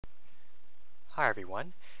Hi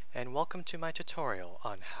everyone, and welcome to my tutorial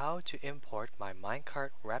on how to import my minecart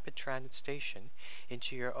rapid transit station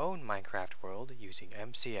into your own Minecraft world using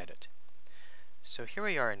MCEdit. So here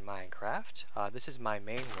we are in Minecraft. This is my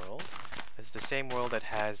main world. This is the same world that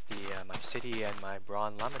has my city and my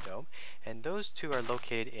bronze llama dome, and those two are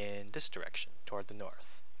located in this direction, toward the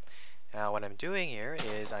north. Now what I'm doing here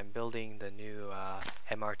is I'm building the new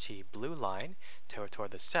MRT blue line toward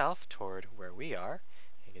the south, toward where we are.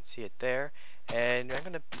 You can see it there, and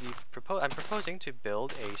I'm proposing to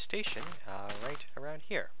build a station right around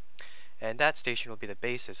here, and that station will be the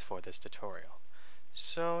basis for this tutorial.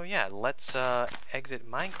 So yeah, let's exit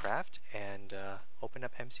Minecraft and open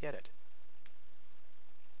up MCEdit.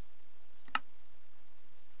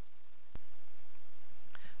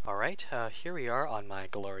 Alright, here we are on my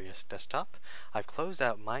glorious desktop. I've closed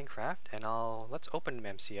out Minecraft, and let's open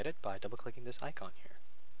MCEdit by double-clicking this icon here.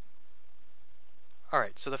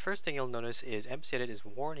 Alright, so the first thing you'll notice is MCEdit is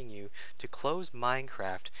warning you to close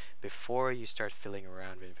Minecraft before you start fiddling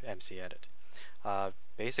around with MCEdit.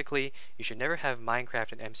 Basically, you should never have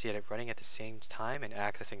Minecraft and MCEdit running at the same time and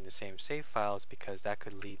accessing the same save files, because that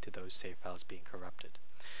could lead to those save files being corrupted.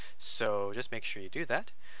 So just make sure you do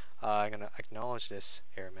that. I'm going to acknowledge this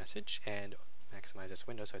error message and maximize this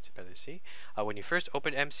window so it's better to see. When you first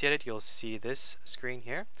open MCEdit, you'll see this screen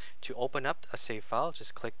here. To open up a save file,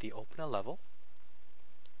 just click the Open a Level.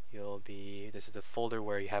 This is the folder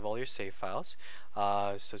where you have all your save files.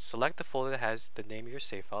 So select the folder that has the name of your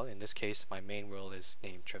save file. In this case, my main world is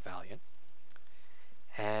named Trevelyan.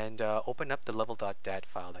 And open up the level.dat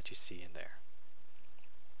file that you see in there.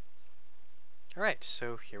 Alright,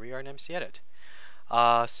 so here we are in MCEdit.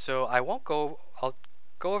 So I'll go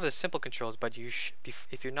over the simple controls, but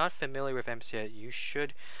if you're not familiar with MCEdit, you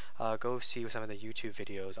should go see some of the YouTube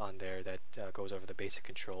videos on there that goes over the basic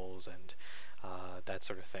controls and that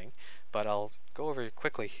sort of thing. But I'll go over it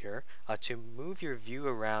quickly here. To move your view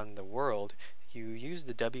around the world, you use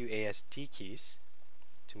the WASD keys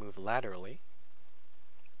to move laterally,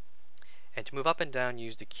 and to move up and down,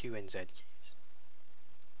 use the Q and Z keys.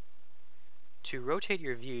 To rotate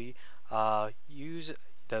your view, use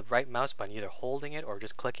the right mouse button, either holding it or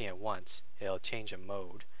just clicking it once. It'll change a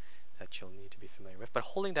mode that you'll need to be familiar with. But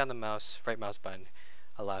holding down the right mouse button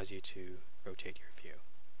allows you to rotate your view.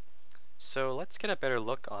 So let's get a better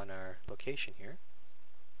look on our location here.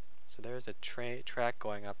 So there's a track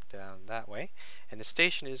going up down that way, and the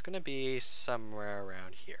station is going to be somewhere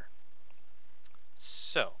around here.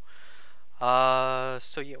 So,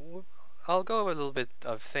 yeah, I'll go over a little bit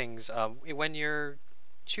of things. When you're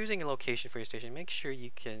choosing a location for your station, make sure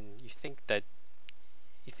you think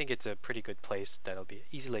it's a pretty good place that'll be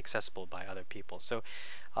easily accessible by other people. So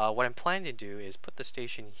what I'm planning to do is put the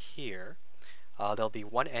station here. There'll be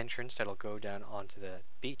one entrance that'll go down onto the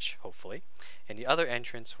beach, hopefully, and the other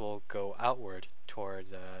entrance will go outward toward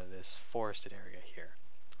this forested area here,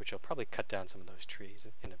 which will probably cut down some of those trees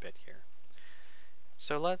in a bit here.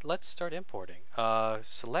 So let's start importing.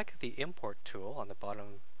 Select the import tool on the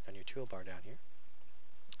bottom on your toolbar down here.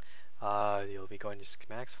 You'll be going to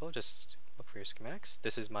schematics folder. Just look for your schematics.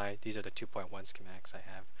 These are the 2.1 schematics I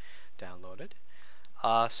have downloaded.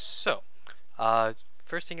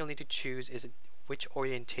 First thing you'll need to choose is which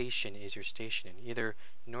orientation is your station in, either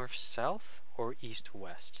north-south or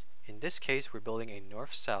east-west. In this case, we're building a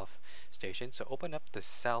north-south station, so open up the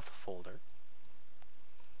south folder,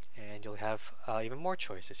 and you'll have even more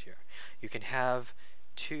choices here. You can have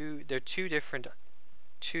two different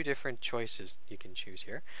choices you can choose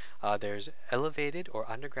here. There's elevated or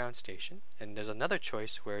underground station, and there's another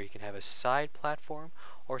choice where you can have a side platform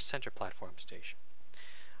or center platform station.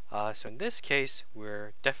 So in this case,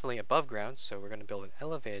 we're definitely above ground, so we're going to build an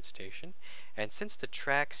elevated station. And since the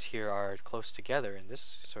tracks here are close together in this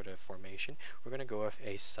sort of formation, we're going to go with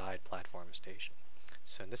a side platform station.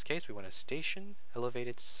 So in this case, we want a station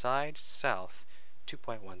elevated side south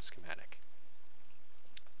 2.1 schematic.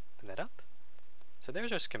 Open that up. So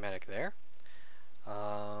there's our schematic there.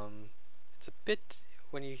 It's a bit,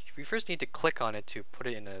 we first need to click on it to put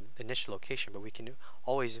it in an initial location, but we can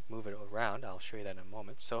always move it around. I'll show you that in a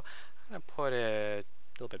moment. So I'm going to put it a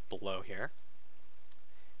little bit below here.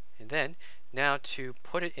 And then, now to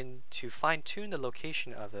fine-tune the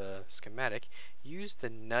location of the schematic, use the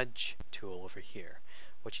nudge tool over here.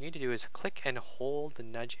 What you need to do is click and hold the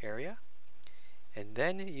nudge area, and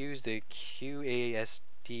then use the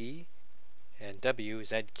QASD and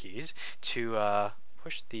WZ keys to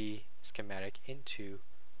push the schematic into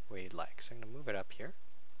where you'd like. So I'm going to move it up here.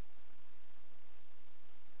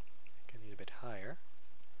 I need a bit higher.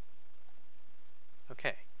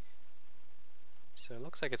 Okay. So it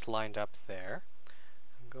looks like it's lined up there.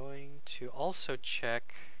 I'm going to also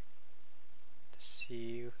check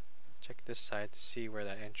this side to see where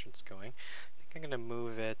that entrance is going. I think I'm going to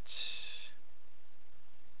move it.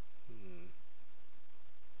 I'm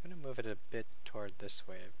going to move it a bit toward this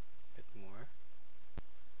way, a bit more.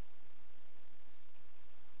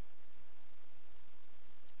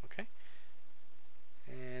 Okay.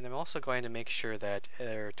 And I'm also going to make sure that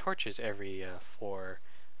there are torches every 4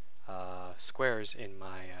 squares in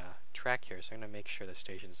my track here. So I'm going to make sure the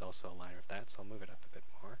station is also aligned with that. So I'll move it up a bit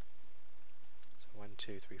more. So 1,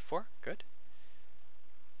 2, 3, 4. Good.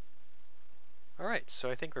 Alright, so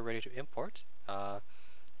I think we're ready to import.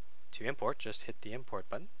 To import, just hit the import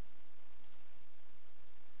button.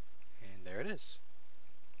 And there it is.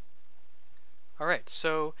 Alright,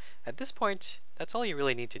 so at this point, that's all you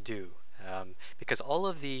really need to do. Because all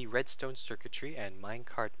of the redstone circuitry and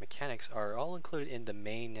minecart mechanics are all included in the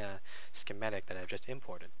main schematic that I've just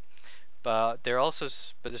imported. But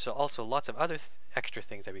there's also lots of other extra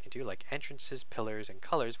things that we can do, like entrances, pillars, and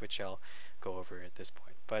colors, which I'll go over at this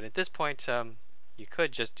point. But at this point, you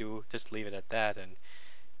could just leave it at that and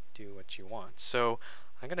do what you want. So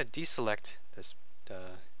I'm going to deselect this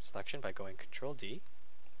selection by going Control D.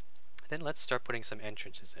 Then let's start putting some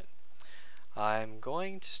entrances in. I'm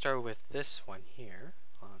going to start with this one here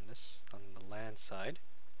on the land side.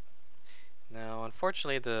 Now,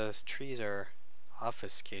 unfortunately, the trees are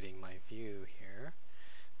obfuscating my view here,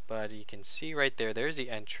 but you can see right there's the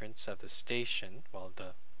entrance of the station, well,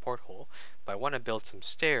 the porthole, but I want to build some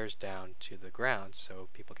stairs down to the ground so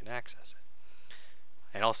people can access it.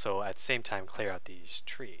 And also, at the same time, clear out these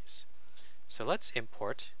trees. So let's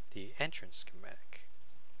import the entrance schematic.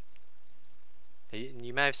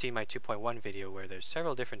 You might have seen my 2.1 video where there's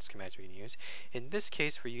several different schematics we can use. In this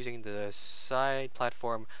case, we're using the side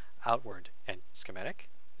platform outward schematic.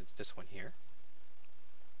 It's this one here.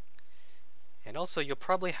 And also, you'll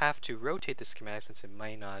probably have to rotate the schematic since it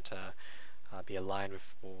might not be aligned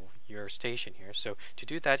with your station here. So to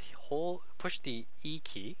do that, push the E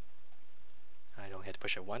key. I only had to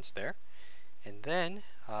push it once there. And then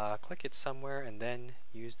click it somewhere and then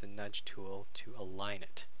use the nudge tool to align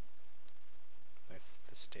it with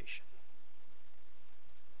the station.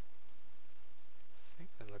 I think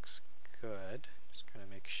that looks good. Just gonna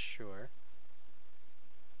make sure.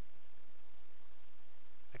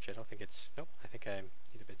 Actually, I don't think it's... Nope, I think I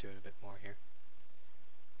need to do it a bit more here.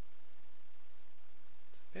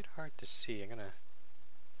 It's a bit hard to see. I'm gonna...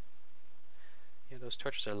 Yeah, those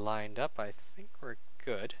torches are lined up. I think we're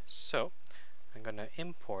good. So, I'm gonna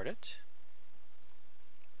import it.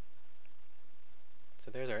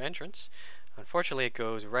 So there's our entrance. Unfortunately, it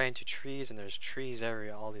goes right into trees, and there's trees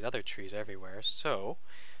all these other trees everywhere. So,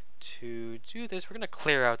 to do this, we're gonna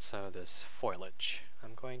clear out some of this foliage.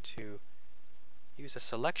 I'm going to use a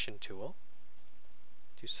selection tool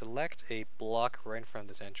to select a block right in front of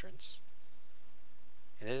this entrance.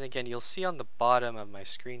 And then again, you'll see on the bottom of my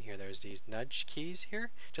screen here, there's these nudge keys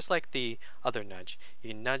here. Just like the other nudge, you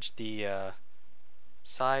can nudge the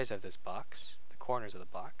size of this box, the corners of the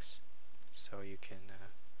box, so you can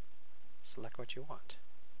select what you want.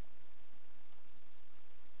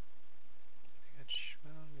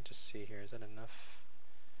 Well, let me just see here, is that enough?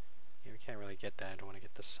 Yeah, we can't really get that. I don't want to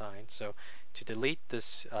get the sign. So to delete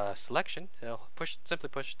this selection, simply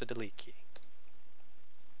push the delete key.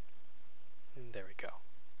 And there we go.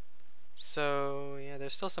 So yeah,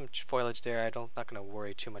 there's still some foliage there. Not going to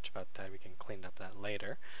worry too much about that. We can clean up that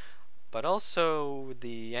later. But also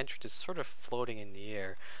the entrance is sort of floating in the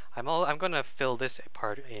air. I'm going to fill this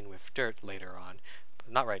part in with dirt later on.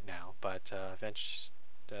 Not right now, but eventually.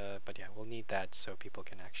 But yeah, we'll need that so people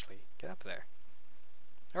can actually get up there.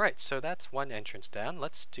 Alright, so that's one entrance down.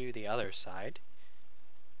 Let's do the other side.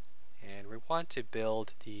 And we want to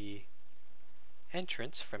build the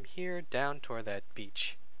entrance from here down toward that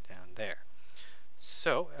beach down there.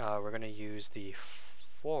 So we're going to use the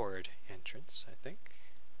forward entrance, I think.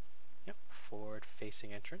 Yep, forward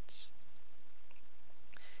facing entrance.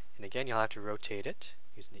 And again, you'll have to rotate it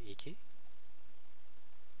using the E key.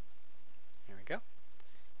 There we go.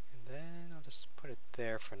 And then I'll just put it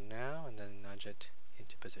there for now and then nudge it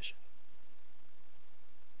into position.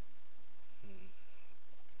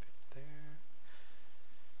 Bit there.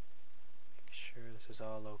 Make sure this is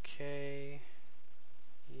all okay.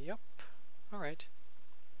 Yep. Alright.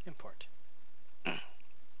 Import.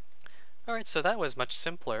 Alright, so that was much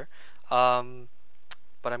simpler. But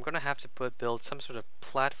I'm going to have to build some sort of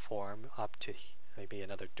platform up to maybe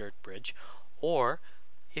another dirt bridge. Or,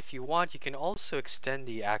 if you want, you can also extend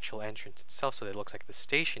the actual entrance itself so that it looks like the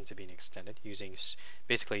stations are being extended using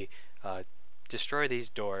basically destroy these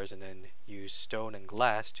doors and then use stone and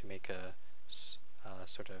glass to make a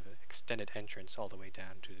sort of extended entrance all the way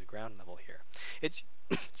down to the ground level here. It's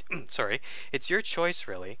sorry, it's your choice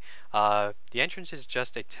really. The entrance is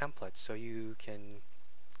just a template, so you can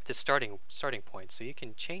it's a starting point, so you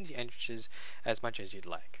can change the entrances as much as you'd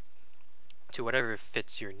like to whatever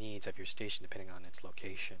fits your needs of your station, depending on its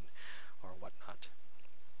location or whatnot.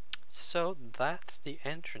 So that's the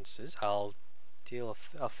entrances. I'll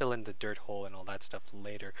fill in the dirt hole and all that stuff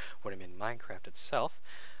later when I'm in Minecraft itself.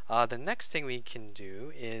 The next thing we can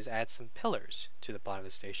do is add some pillars to the bottom of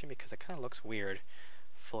the station because it kind of looks weird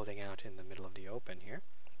floating out in the middle of the open here.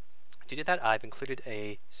 To do that, I've included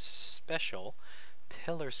a special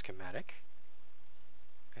pillar schematic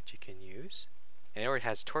that you can use. And it already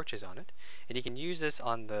has torches on it, and you can use this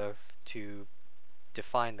on to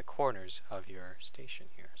define the corners of your station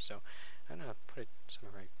here. So I'm gonna put it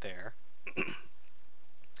somewhere right there.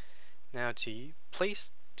 Now to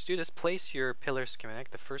do this, place your pillar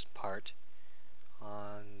schematic, the first part,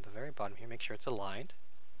 on the very bottom here. Make sure it's aligned.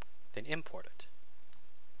 Then import it.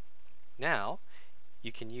 Now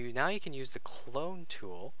you can use the clone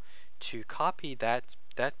tool to copy that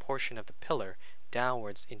portion of the pillar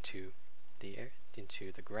downwards into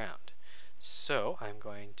the ground. So I'm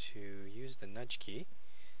going to use the nudge key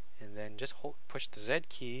and then just push the Z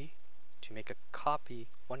key to make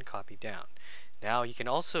one copy down. Now you can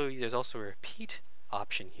there's also a repeat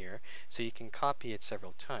option here, so you can copy it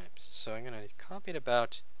several times. So I'm going to copy it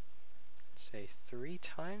about, say, 3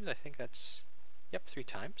 times. I think that's, yep, 3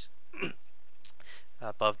 times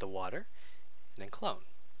above the water, and then clone.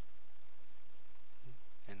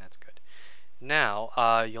 And that's good.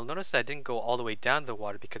 Now, you'll notice that I didn't go all the way down to the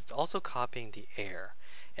water because it's also copying the air.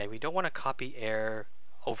 And we don't want to copy air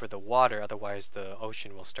over the water, otherwise the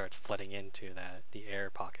ocean will start flooding into the air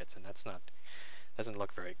pockets, and doesn't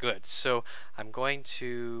look very good. So I'm going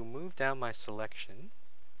to move down my selection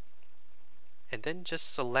and then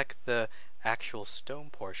just select the actual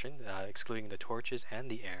stone portion, excluding the torches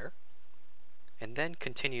and the air, and then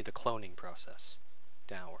continue the cloning process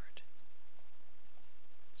downward.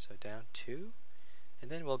 So down 2,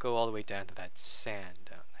 and then we'll go all the way down to that sand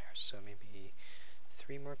down there. So maybe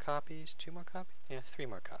 3 more copies, 2 more copies? Yeah, 3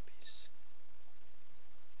 more copies.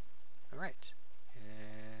 Alright,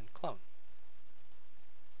 and clone.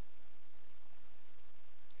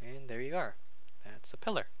 And there you are. That's a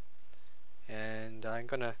pillar. And I'm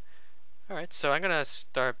gonna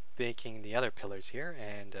start making the other pillars here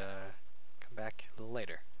and come back a little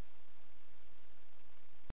later.